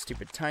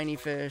stupid tiny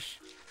fish.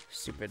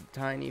 Stupid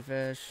tiny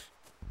fish.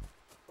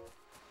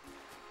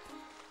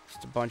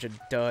 Just a bunch of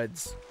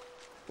duds.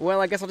 Well,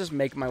 I guess I'll just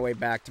make my way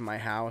back to my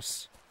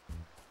house.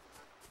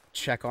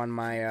 Check on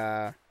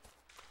my,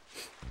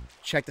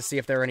 check to see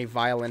if there are any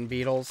violin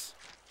beetles.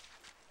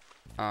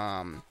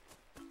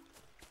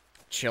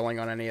 Chilling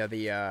on any of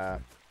the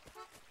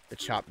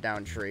chopped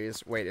down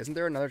trees. Wait, isn't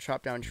there another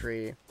chopped down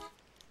tree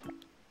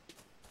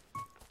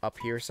up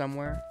here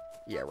somewhere?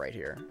 Yeah, right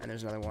here. And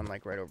there's another one,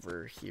 like, right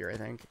over here, I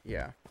think.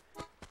 Yeah.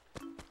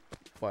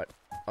 But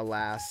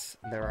alas,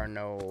 there are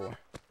no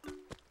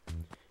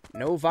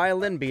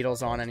violin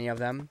beetles on any of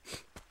them.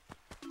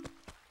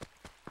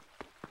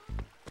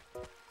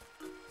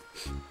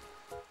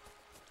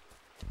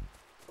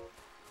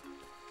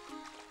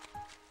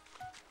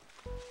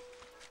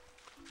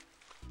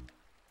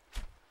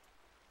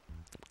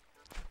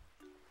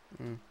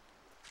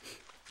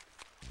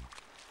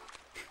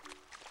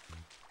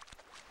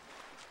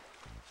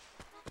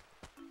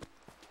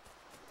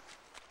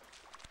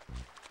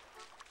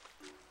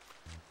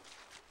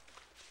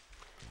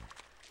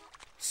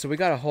 So we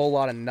got a whole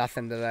lot of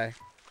nothing today.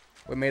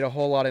 We made a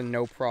whole lot of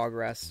no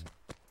progress.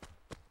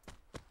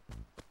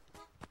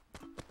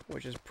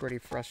 Which is pretty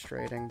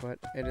frustrating, but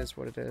it is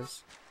what it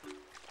is.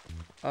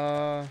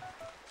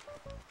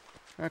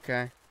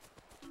 Okay.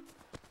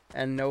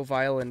 And no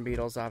violin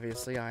beetles,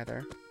 obviously,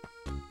 either.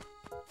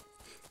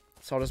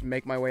 So I'll just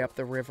make my way up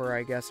the river,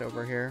 I guess,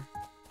 over here.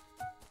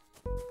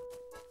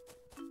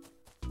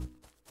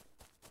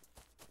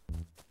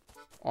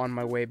 On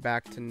my way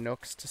back to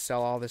Nook's to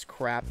sell all this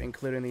crap,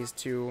 including these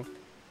 2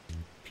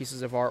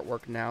 pieces of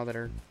artwork now that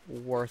are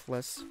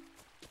worthless.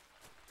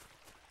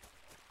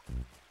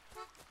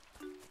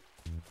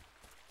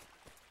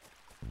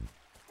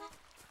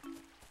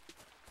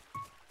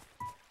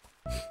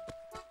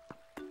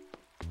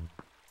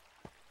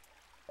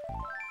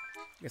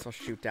 Guess I'll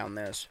shoot down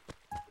this.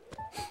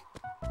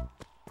 I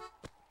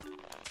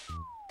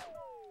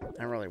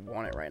don't really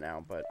want it right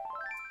now, but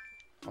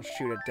I'll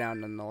shoot it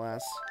down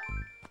nonetheless.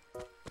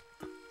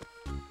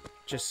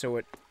 Just so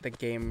the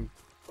game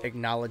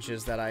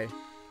acknowledges that I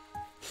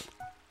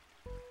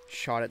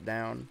shot it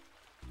down.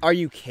 Are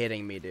you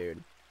kidding me,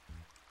 dude?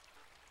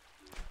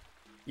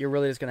 You're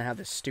really just gonna have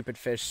this stupid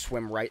fish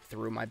swim right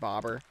through my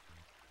bobber?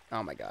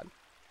 Oh my god.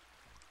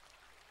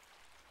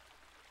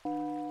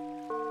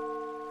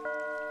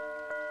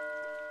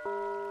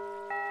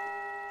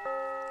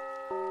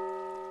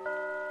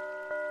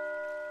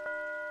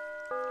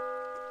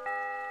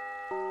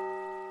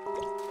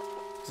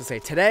 To say,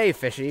 today,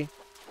 fishy.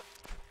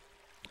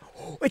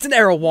 It's an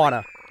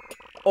arowana.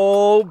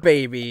 Oh,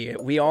 baby.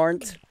 We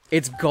aren't.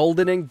 It's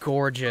golden and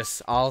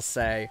gorgeous, I'll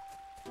say.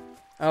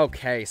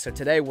 Okay, so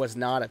today was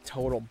not a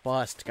total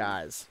bust,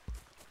 guys.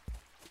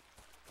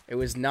 It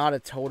was not a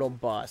total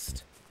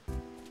bust.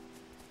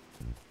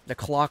 The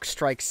clock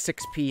strikes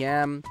 6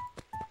 p.m.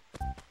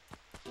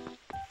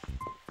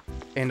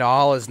 And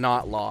all is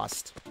not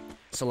lost.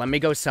 So let me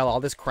go sell all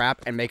this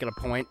crap and make it a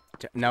point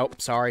to...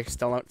 Nope, sorry.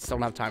 Still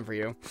don't have time for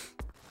you.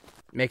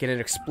 Make it an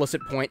explicit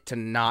point to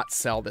not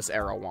sell this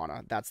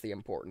arowana. That's the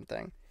important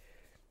thing.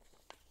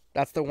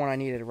 That's the one I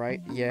needed,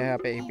 right? Yeah,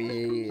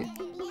 baby.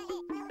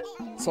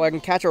 So I can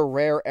catch a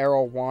rare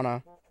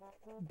arowana,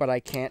 but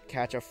I can't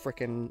catch a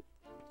frickin'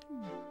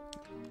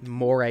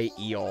 moray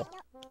eel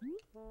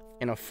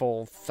in a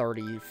full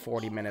 30,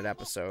 40-minute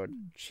episode.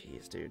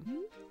 Jeez, dude.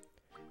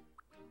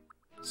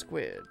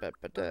 Squid.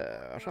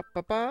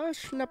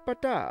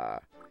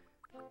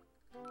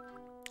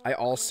 I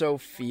also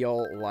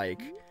feel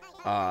like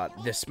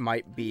this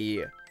might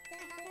be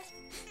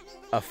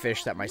a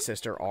fish that my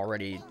sister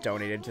already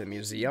donated to the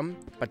museum,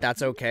 but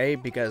that's okay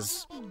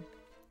because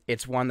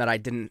it's one that I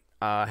didn't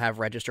have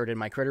registered in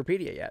my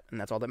Critterpedia yet,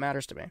 and that's all that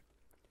matters to me.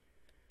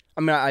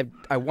 I mean,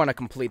 I want to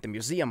complete the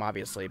museum,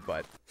 obviously,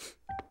 but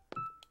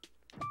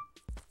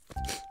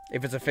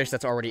if it's a fish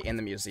that's already in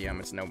the museum,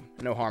 it's no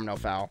harm, no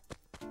foul.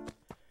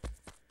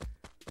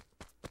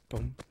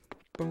 Boom,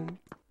 boom,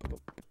 boom,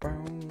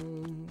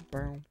 boom,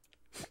 boom.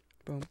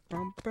 Boom,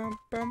 boom, boom,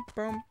 boom,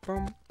 boom,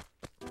 boom,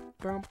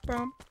 boom,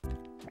 boom.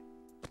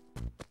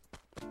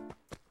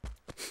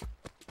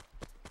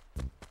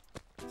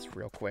 Just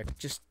real quick,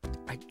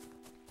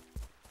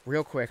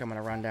 real quick, I'm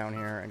gonna run down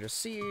here and just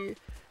see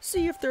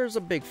if there's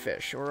a big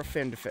fish or a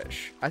finned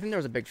fish. I think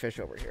there's a big fish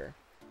over here.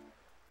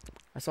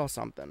 I saw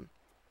something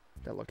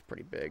that looked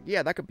pretty big.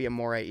 Yeah, that could be a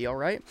moray eel,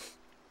 right?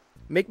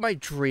 Make my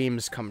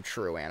dreams come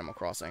true, Animal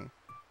Crossing.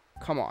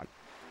 Come on.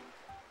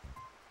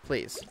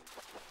 Please.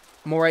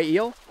 Moray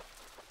eel?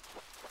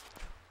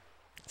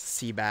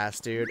 Sea bass,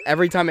 dude.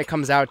 Every time it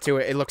comes out to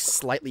it, it looks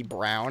slightly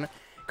brown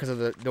because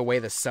of the way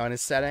the sun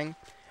is setting.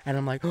 And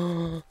I'm like,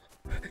 oh,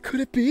 could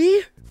it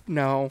be?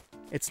 No,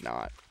 it's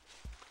not.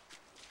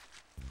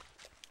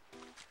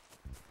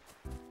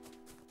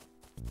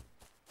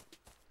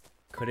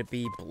 Could it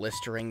be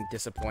blistering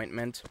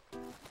disappointment?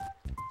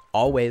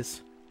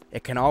 Always.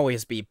 It can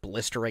always be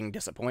blistering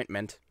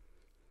disappointment.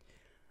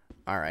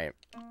 Alright.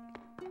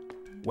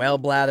 Well,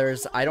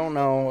 Blathers, I don't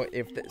know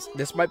if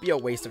this might be a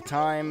waste of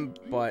time,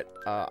 but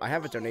I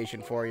have a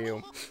donation for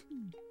you.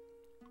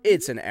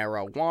 It's an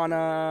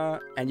arowana,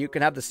 and you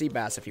can have the sea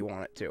bass if you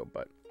want it too,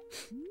 but...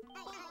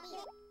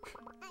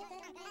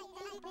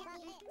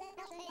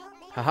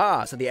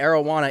 Haha, so the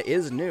arowana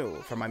is new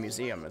for my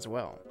museum as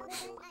well.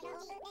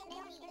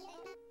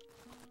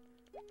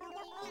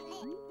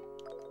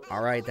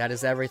 Alright, that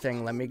is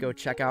everything. Let me go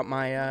check out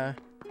my,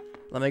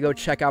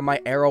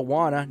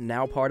 arowana,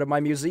 now part of my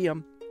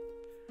museum.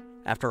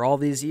 After all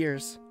these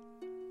years.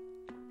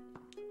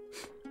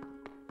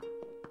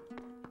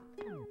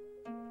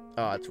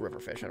 Oh, it's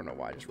riverfish. I don't know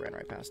why I just ran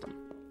right past them.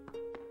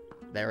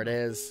 There it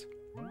is.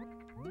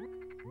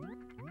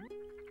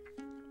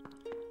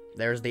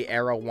 There's the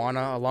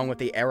AROWANA, along with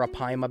the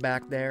AROWANA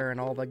back there, and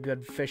all the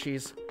good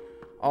fishies.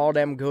 All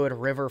them good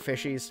river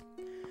fishies.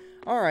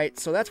 Alright,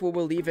 so that's where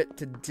we'll leave it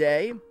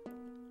today.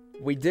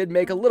 We did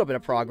make a little bit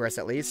of progress,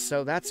 at least,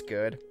 so that's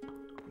good.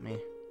 Let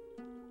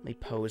me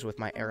pose with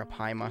my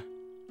AROWANA.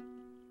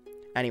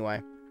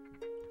 Anyway.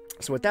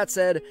 So with that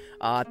said,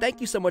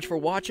 thank you so much for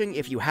watching.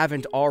 If you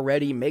haven't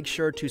already, make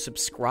sure to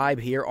subscribe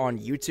here on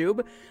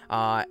YouTube,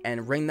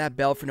 and ring that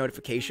bell for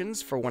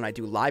notifications for when I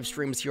do live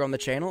streams here on the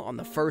channel on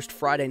the first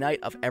Friday night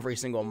of every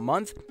single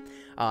month,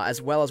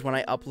 as well as when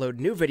I upload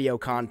new video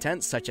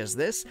content such as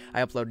this.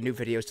 I upload new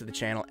videos to the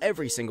channel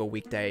every single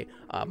weekday,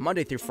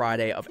 Monday through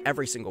Friday of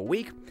every single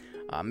week.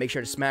 Make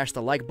sure to smash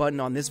the like button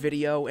on this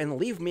video and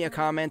leave me a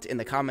comment in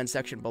the comment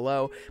section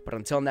below. But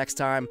until next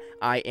time,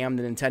 I am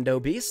the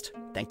Nintendo Beast.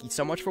 Thank you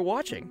so much for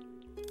watching.